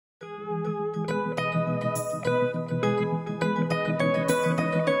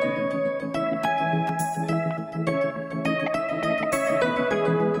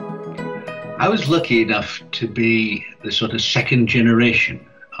I was lucky enough to be the sort of second generation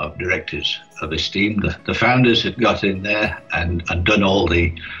of directors of eSTEeM. The founders had got in there and done all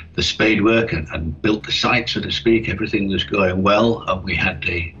the spade work and built the site, so to speak. Everything was going well, and we had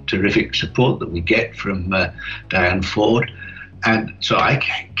the terrific support that we get from Diane Ford. And so I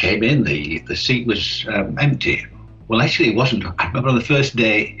came in, the seat was empty. Well, actually it wasn't. I remember on the first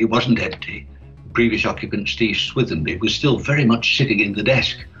day it wasn't empty. The previous occupant, Steve Swithenby, was still very much sitting in the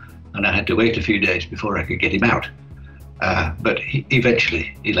desk, and I had to wait a few days before I could get him out. But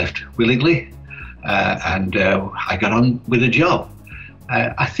eventually he left willingly, and I got on with the job.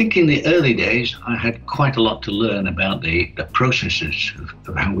 I think in the early days I had quite a lot to learn about the processes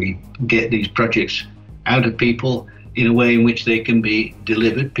of how we get these projects out of people in a way in which they can be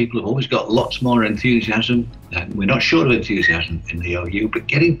delivered. People have always got lots more enthusiasm, and we're not short of enthusiasm in the OU, but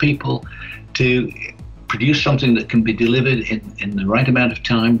getting people to produce something that can be delivered in the right amount of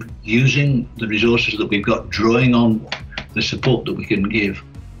time, using the resources that we've got, drawing on the support that we can give,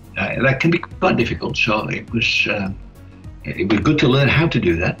 that can be quite difficult. So it was good to learn how to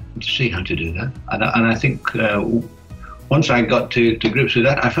do that, to see how to do that. And I think once I got to grips with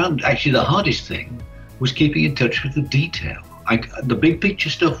that, I found actually the hardest thing was keeping in touch with the detail. The big picture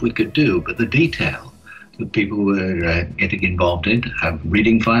stuff we could do, but the detail that people were getting involved in,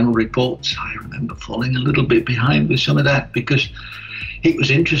 reading final reports, I remember falling a little bit behind with some of that because it was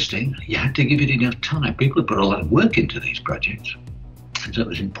interesting. You had to give it enough time. People had put a lot of work into these projects, and so it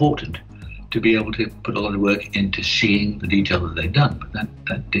was important to be able to put a lot of work into seeing the detail that they'd done, but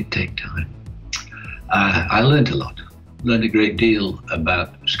that did take time. I learned a lot. Learned a great deal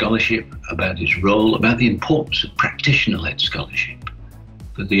about scholarship, about its role, about the importance of practitioner-led scholarship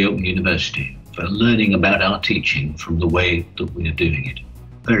for the Open University, for learning about our teaching from the way that we are doing it.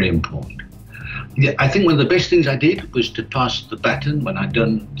 Very important. Yeah, I think one of the best things I did was to pass the baton when I'd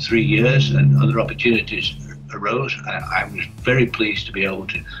done 3 years and other opportunities arose. I was very pleased to be able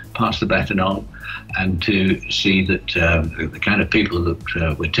to pass the baton on and to see that the kind of people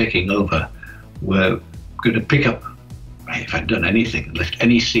that were taking over were going to pick up. If I'd done anything, left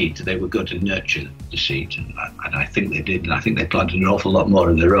any seed, they were going to nurture the seeds, and I think they did, and I think they planted an awful lot more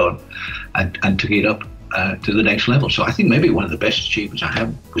of their own and took it up to the next level. So I think maybe one of the best achievements I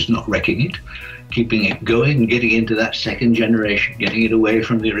had was not wrecking it, keeping it going and getting into that second generation, getting it away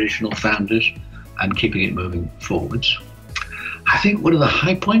from the original founders and keeping it moving forwards. I think one of the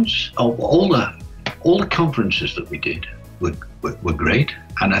high points of all the conferences that we did were great,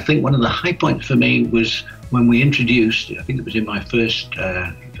 and I think one of the high points for me was when we introduced, I think it was in my first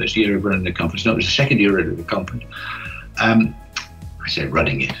year of running the conference, no, it was the second year of the conference. I say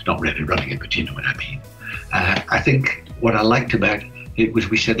running it, not really running it, but you know what I mean. I think what I liked about it was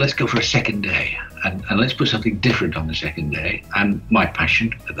we said, let's go for a second day and let's put something different on the second day. And my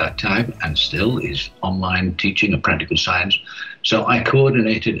passion at that time, and still, is online teaching of practical science. So I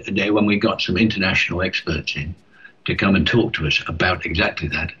coordinated a day when we got some international experts in to come and talk to us about exactly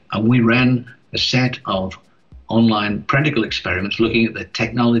that. And we ran a set of online practical experiments looking at the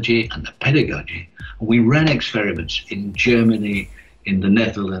technology and the pedagogy. And we ran experiments in Germany, in the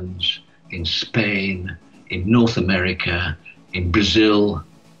Netherlands, in Spain, in North America, in Brazil,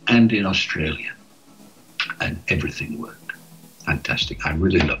 and in Australia. And everything worked. Fantastic. I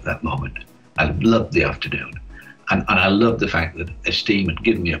really loved that moment. I loved the afternoon. And I loved the fact that eSTEeM had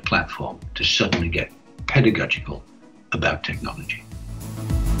given me a platform to suddenly get pedagogical about technology.